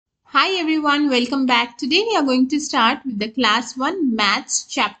Hi everyone, welcome back. Today we are going to start with the class 1 maths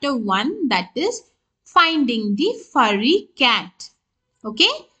chapter 1, that is finding the furry cat. Okay,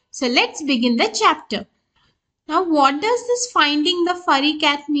 so let's begin the chapter. Now what does this finding the furry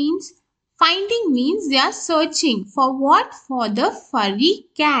cat means? Finding means they are searching for what? For the furry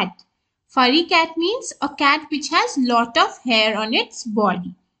cat. Furry cat means a cat which has lot of hair on its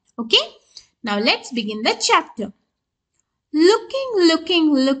body. Okay, now let's begin the chapter. Looking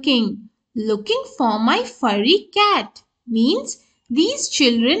for my furry cat means these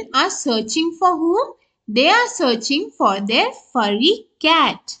children are searching for whom? They are searching for their furry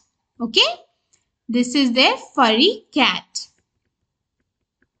cat. Okay? This is their furry cat.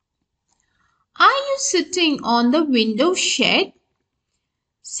 Are you sitting on the window shed?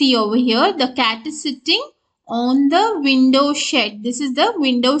 See over here, the cat is sitting on the window shed. This is the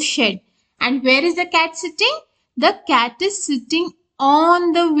window shed. And where is the cat sitting? The cat is sitting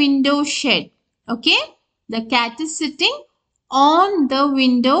on the window shed. Okay? The cat is sitting on the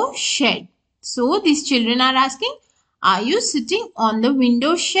window shed. So, these children are asking, are you sitting on the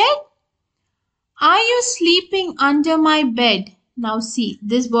window shed? Are you sleeping under my bed? Now see,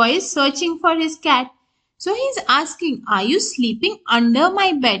 this boy is searching for his cat. So, he is asking, are you sleeping under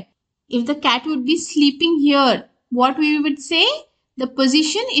my bed? If the cat would be sleeping here, what we would say? The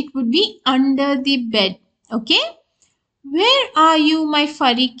position, it would be under the bed. Okay? Where are you, my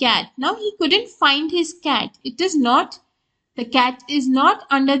furry cat? Now he couldn't find his cat. The cat is not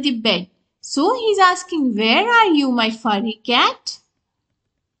under the bed. So he's asking, where are you, my furry cat?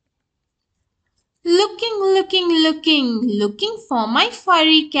 Looking for my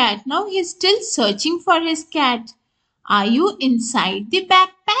furry cat. Now he's still searching for his cat. Are you inside the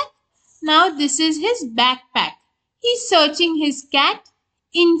backpack? Now this is his backpack. He's searching his cat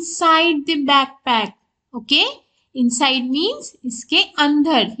inside the backpack. Okay? Inside means iske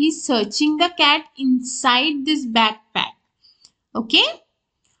andar. He's searching the cat inside this backpack. Okay?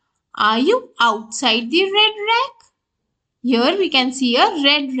 Are you outside the red rack? Here we can see a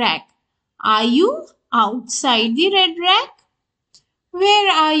red rack. Are you outside the red rack? Where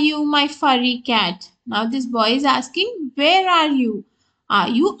are you, my furry cat? Now this boy is asking, where are you? Are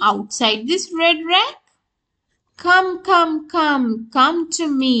you outside this red rack? Come to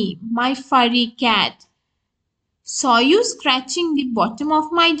me, my furry cat. Saw you scratching the bottom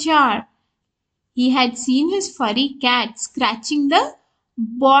of my jar. He had seen his furry cat scratching the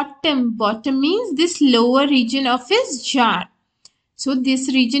bottom. Bottom means this lower region of his jar. So this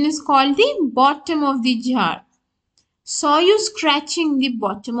region is called the bottom of the jar. Saw you scratching the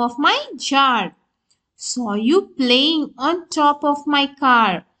bottom of my jar. Saw you playing on top of my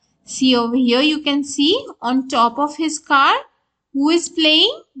car. See over here you can see on top of his car. Who is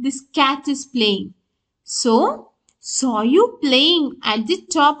playing? This cat is playing. So, saw you playing at the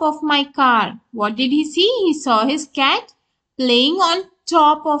top of my car. What did he see? He saw his cat playing on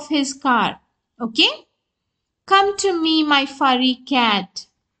top of his car. Okay? Come to me, my furry cat.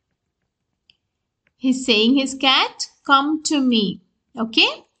 He's saying his cat, come to me.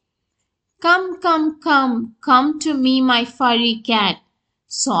 Okay? Come to me, my furry cat.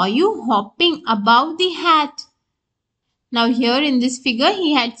 Saw you hopping above the hat. Now here in this figure,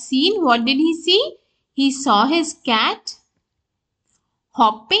 he had seen, what did he see? He saw his cat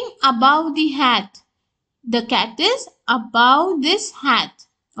hopping above the hat. The cat is above this hat.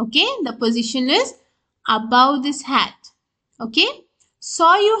 Okay, the position is above this hat. Okay,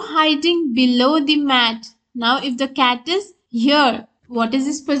 saw you hiding below the mat. Now if the cat is here, what is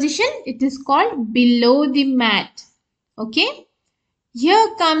this position? It is called below the mat. Okay,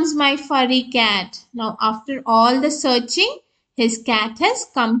 here comes my furry cat. Now after all the searching, his cat has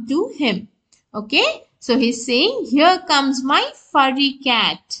come to him. Okay, so he's saying, here comes my furry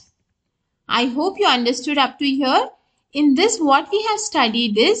cat. I hope you understood up to here. In this, what we have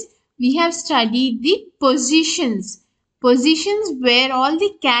studied is, we have studied the positions. Positions where all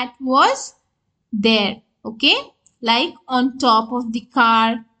the cat was there. Okay, like on top of the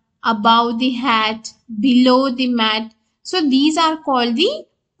car, above the hat, below the mat. So these are called the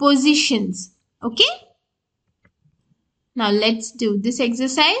positions. Okay. Now let's do this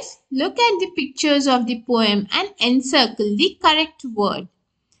exercise. Look at the pictures of the poem and encircle the correct word.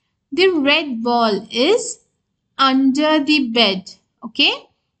 The red ball is under the bed. Okay.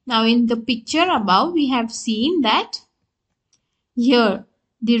 Now in the picture above we have seen that here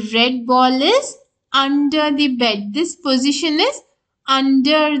the red ball is under the bed. This position is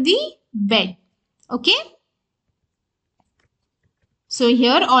under the bed. Okay. So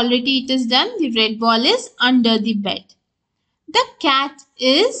here already it is done. The red ball is under the bed. The cat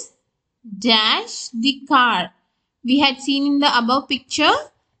is dash the car. We had seen in the above picture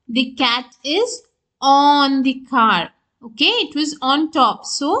The cat is on the car. Okay, it was on top.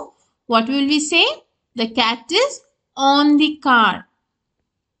 So, what will we say? The cat is on the car.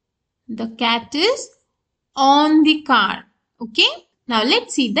 The cat is on the car. Okay. Now,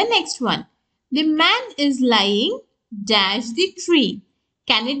 let's see the next one. The man is lying dash the tree.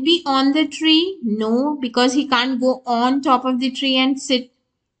 Can it be on the tree? No, because he can't go on top of the tree and sit.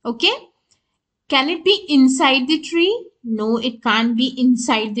 Okay. Can it be inside the tree? No, it can't be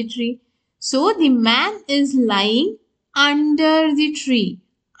inside the tree. So the man is lying under the tree.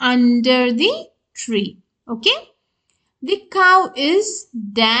 Under the tree. Okay. The cow is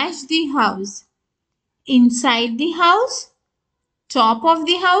dash the house. Inside the house, top of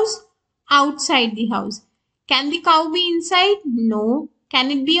the house, outside the house. Can the cow be inside? No.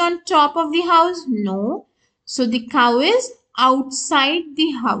 Can it be on top of the house? No. So the cow is outside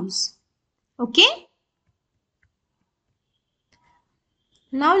the house. Okay.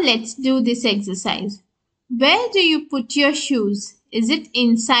 Now let's do this exercise. Where do you put your shoes? Is it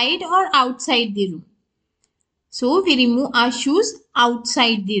inside or outside the room? So we remove our shoes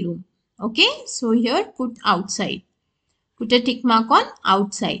outside the room. Okay. So here put outside. Put a tick mark on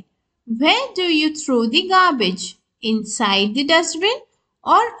outside. Where do you throw the garbage? Inside the dustbin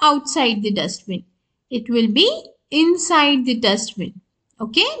or outside the dustbin? It will be inside the dustbin.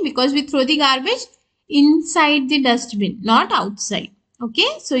 Okay. Because we throw the garbage inside the dustbin, not outside.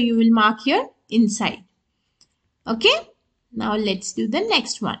 Okay. So you will mark here inside. Okay. Now let's do the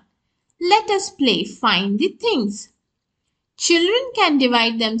next one. Let us play find the things. Children can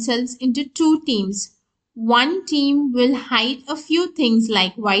divide themselves into two teams. One team will hide a few things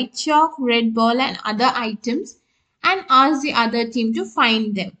like white chalk, red ball and other items and ask the other team to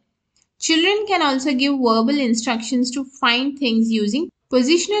find them. Children can also give verbal instructions to find things using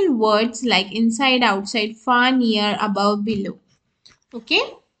positional words like inside, outside, far, near, above, below. Okay.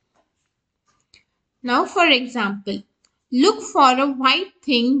 Now for example, look for a white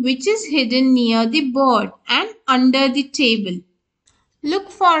thing which is hidden near the board and under the table.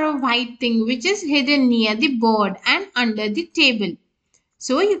 Look for a white thing which is hidden near the board and under the table.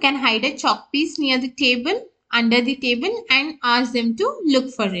 So you can hide a chalk piece near the table, under the table and ask them to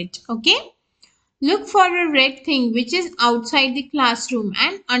look for it. Okay. Look for a red thing which is outside the classroom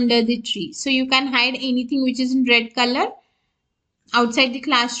and under the tree. So you can hide anything which is in red color outside the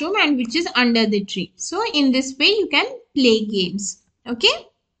classroom and which is under the tree. So in this way you can play games. Okay.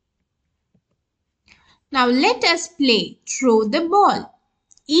 Now let us play throw the ball.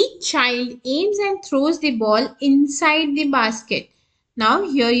 Each child aims and throws the ball inside the basket. Now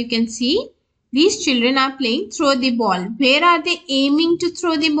here you can see these children are playing throw the ball. Where are they aiming to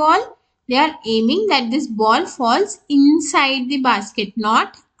throw the ball? They are aiming that this ball falls inside the basket,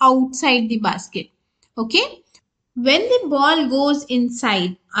 not outside the basket. Okay. When the ball goes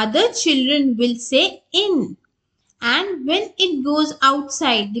inside, other children will say in. And when it goes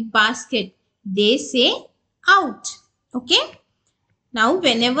outside the basket, they say out. Okay. Now,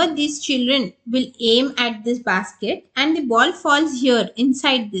 whenever these children will aim at this basket and the ball falls here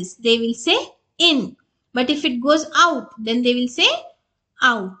inside this, they will say in. But if it goes out, then they will say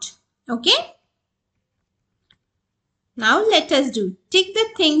out. Okay. Now, let us do tick the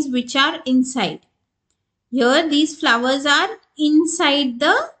things which are inside. Here, these flowers are inside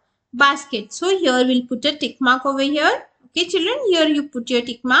the basket. So, here we'll put a tick mark over here. Okay, children, here you put your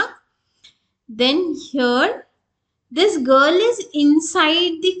tick mark. Then here, this girl is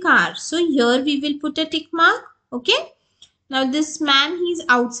inside the car. So here we will put a tick mark. Okay. Now this man, he's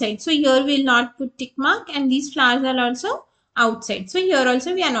outside. So here we will not put tick mark and these flowers are also outside. So here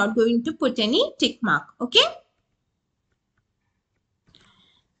also we are not going to put any tick mark. Okay.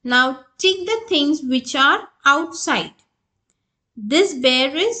 Now tick the things which are outside. This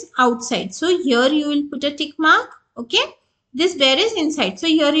bear is outside. So here you will put a tick mark. Okay. This bear is inside. So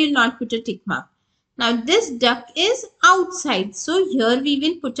here you will not put a tick mark. Now this duck is outside. So here we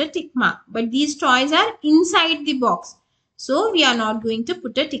will put a tick mark. But these toys are inside the box. So we are not going to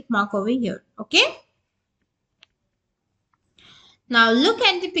put a tick mark over here. Okay. Now look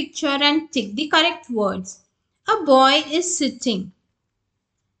at the picture and tick the correct words. A boy is sitting.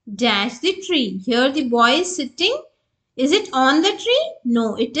 Dash the tree. Here the boy is sitting. Is it on the tree?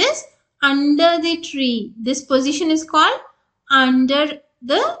 No, it is under the tree. This position is called under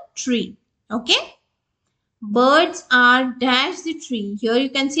the tree. Okay. Birds are dash the tree. Here you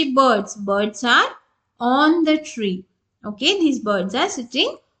can see birds. Birds are on the tree. Okay, these birds are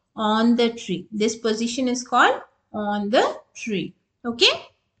sitting on the tree. This position is called on the tree. Okay.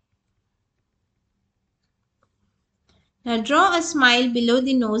 Now draw a smile below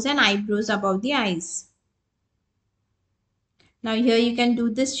the nose and eyebrows above the eyes. Now here you can do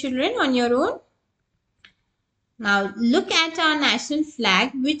this, children, on your own. Now look at our national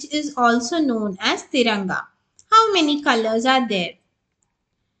flag, which is also known as Tiranga. How many colors are there?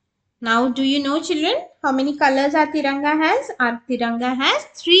 Now do you know, children, how many colors our Tiranga has? Our Tiranga has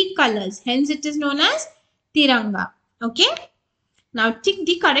 3 colors. Hence it is known as Tiranga. Okay. Now tick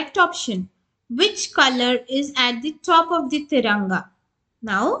the correct option. Which color is at the top of the Tiranga?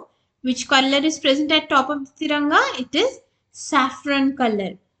 Now, which color is present at top of the Tiranga? It is saffron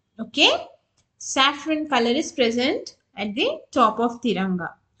color. Okay. Saffron color is present at the top of Tiranga.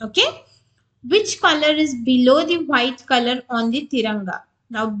 Okay. Which color is below the white color on the Tiranga?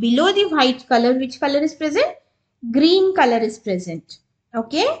 Now, below the white color, which color is present? Green color is present.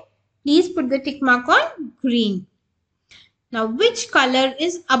 Okay. Please put the tick mark on green. Now, which color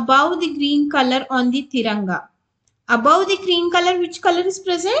is above the green color on the Tiranga? Above the green color, which color is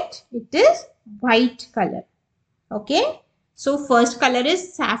present? It is white color. Okay. So, first color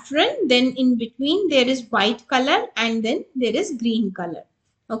is saffron. Then in between there is white color and then there is green color.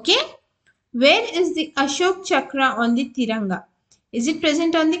 Okay. Where is the Ashok Chakra on the Tiranga? Is it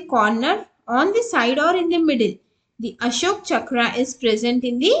present on the corner, on the side or in the middle? The Ashok Chakra is present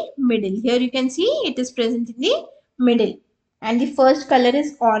in the middle. Here you can see it is present in the middle. And the first color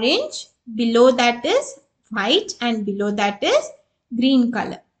is orange. Below that is white and below that is green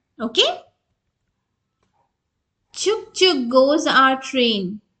color. Okay. Chuk chuk goes our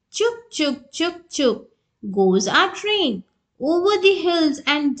train. Chuk chuk chuk chuk goes our train. Over the hills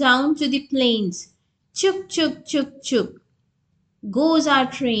and down to the plains. Chuk chuk chuk chuk goes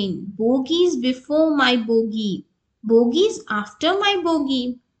our train. Bogies before my bogie. Bogies after my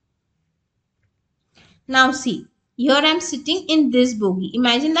bogie. Now see, here I am sitting in this bogie.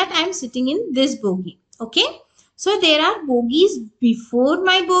 Imagine that I am sitting in this bogie. Okay. So there are bogies before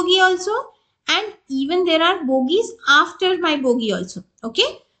my bogie also, and even there are bogies after my bogie also.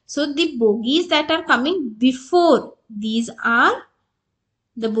 Okay. So the bogies that are coming before, these are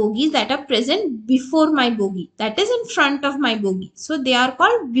the bogies that are present before my bogie. That is in front of my bogie. So they are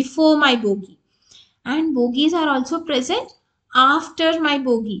called before my bogie. And bogies are also present after my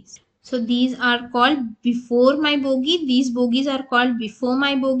bogies. So these are called before my bogie. These bogies are called before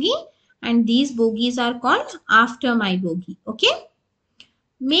my bogie. And these bogies are called after my bogie. Okay.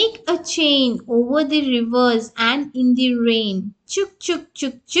 Make a chain over the rivers and in the rain. Chuk chuk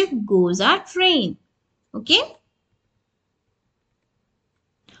chuk chuk goes our train. Okay.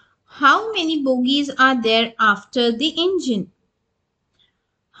 How many bogies are there after the engine?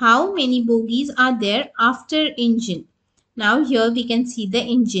 How many bogies are there after engine? Now here we can see the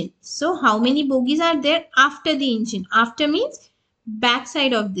engine. So how many bogies are there after the engine? After means back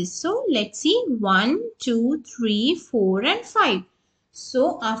side of this. So let's see, 1, 2, 3, 4 and 5.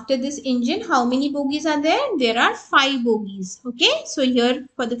 So after this engine, how many bogies are there? There are 5 bogies. Okay. So here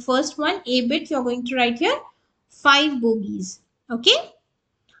for the first one, A bit, you are going to write here 5 bogies. Okay.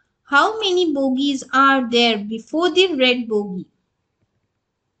 How many bogies are there before the red bogie?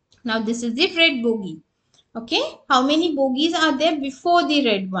 Now this is the red bogie. Okay. How many bogies are there before the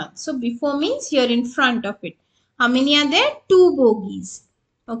red one? So before means here in front of it. How many are there? 2 bogies.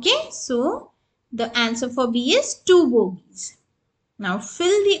 Okay. So the answer for B is 2 bogies. Now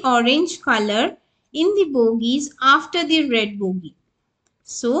fill the orange color in the bogies after the red bogie.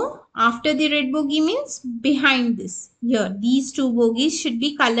 So after the red bogie means behind this. Here these 2 bogies should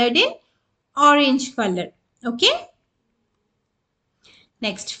be colored in orange color. Okay.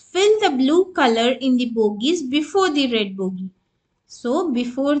 Next, fill the blue color in the bogies before the red bogie. So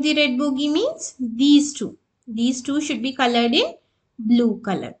before the red bogie means these 2. These 2 should be colored in blue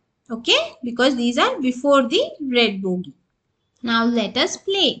color. Okay. Because these are before the red bogie. Now let us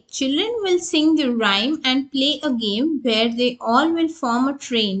play. Children will sing the rhyme and play a game where they all will form a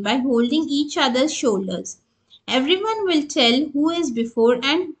train by holding each other's shoulders. Everyone will tell who is before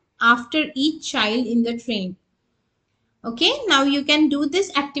and after each child in the train. Okay, now you can do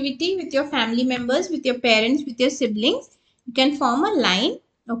this activity with your family members, with your parents, with your siblings. You can form a line.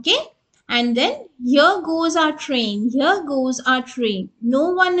 Okay, and then here goes our train. Here goes our train.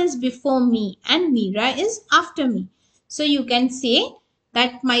 No one is before me and Meera is after me. So you can say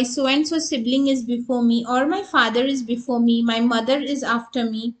that my so and so sibling is before me, or my father is before me, my mother is after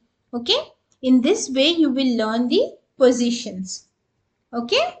me. Okay. In this way you will learn the positions.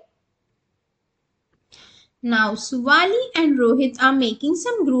 Okay. Now Suvali and Rohit are making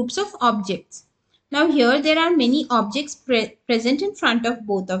some groups of objects. Now here there are many objects present in front of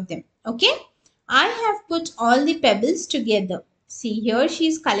both of them. Okay. I have put all the pebbles together. See here she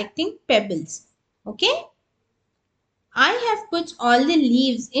is collecting pebbles. Okay. I have put all the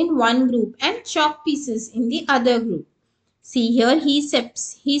leaves in one group and chalk pieces in the other group. See here,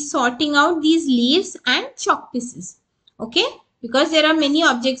 he's sorting out these leaves and chalk pieces. Okay, because there are many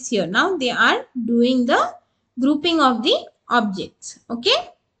objects here. Now they are doing the grouping of the objects. Okay.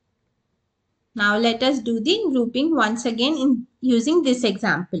 Now let us do the grouping once again in using this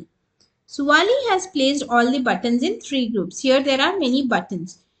example. Suwali has placed all the buttons in 3 groups. Here there are many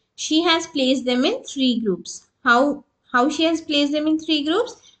buttons. She has placed them in 3 groups. How she has placed them in 3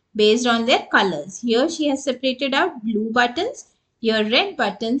 groups? Based on their colors. Here she has separated out blue buttons, here red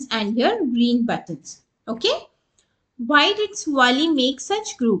buttons and here green buttons. Okay. Why did Suwali make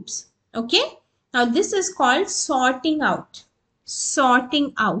such groups? Okay. Now this is called sorting out.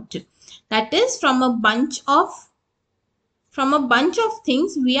 Sorting out. That is from a bunch of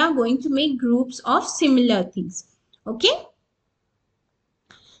things we are going to make groups of similar things. Okay.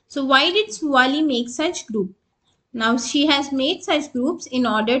 So why did Suwali make such group? Now she has made such groups in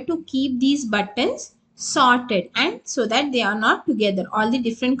order to keep these buttons sorted and so that they are not together. All the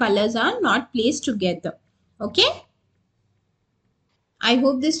different colors are not placed together. Okay. I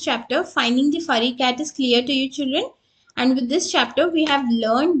hope this chapter, Finding the Furry Cat, is clear to you children. And with this chapter, we have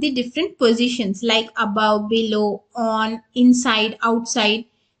learned the different positions like above, below, on, inside, outside,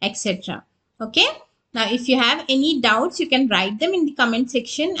 etc. Okay. Now, if you have any doubts, you can write them in the comment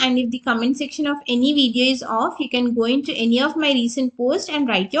section. And if the comment section of any video is off, you can go into any of my recent posts and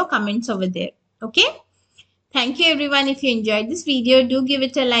write your comments over there. Okay. Thank you everyone. If you enjoyed this video, do give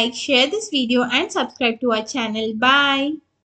it a like, share this video and subscribe to our channel. Bye.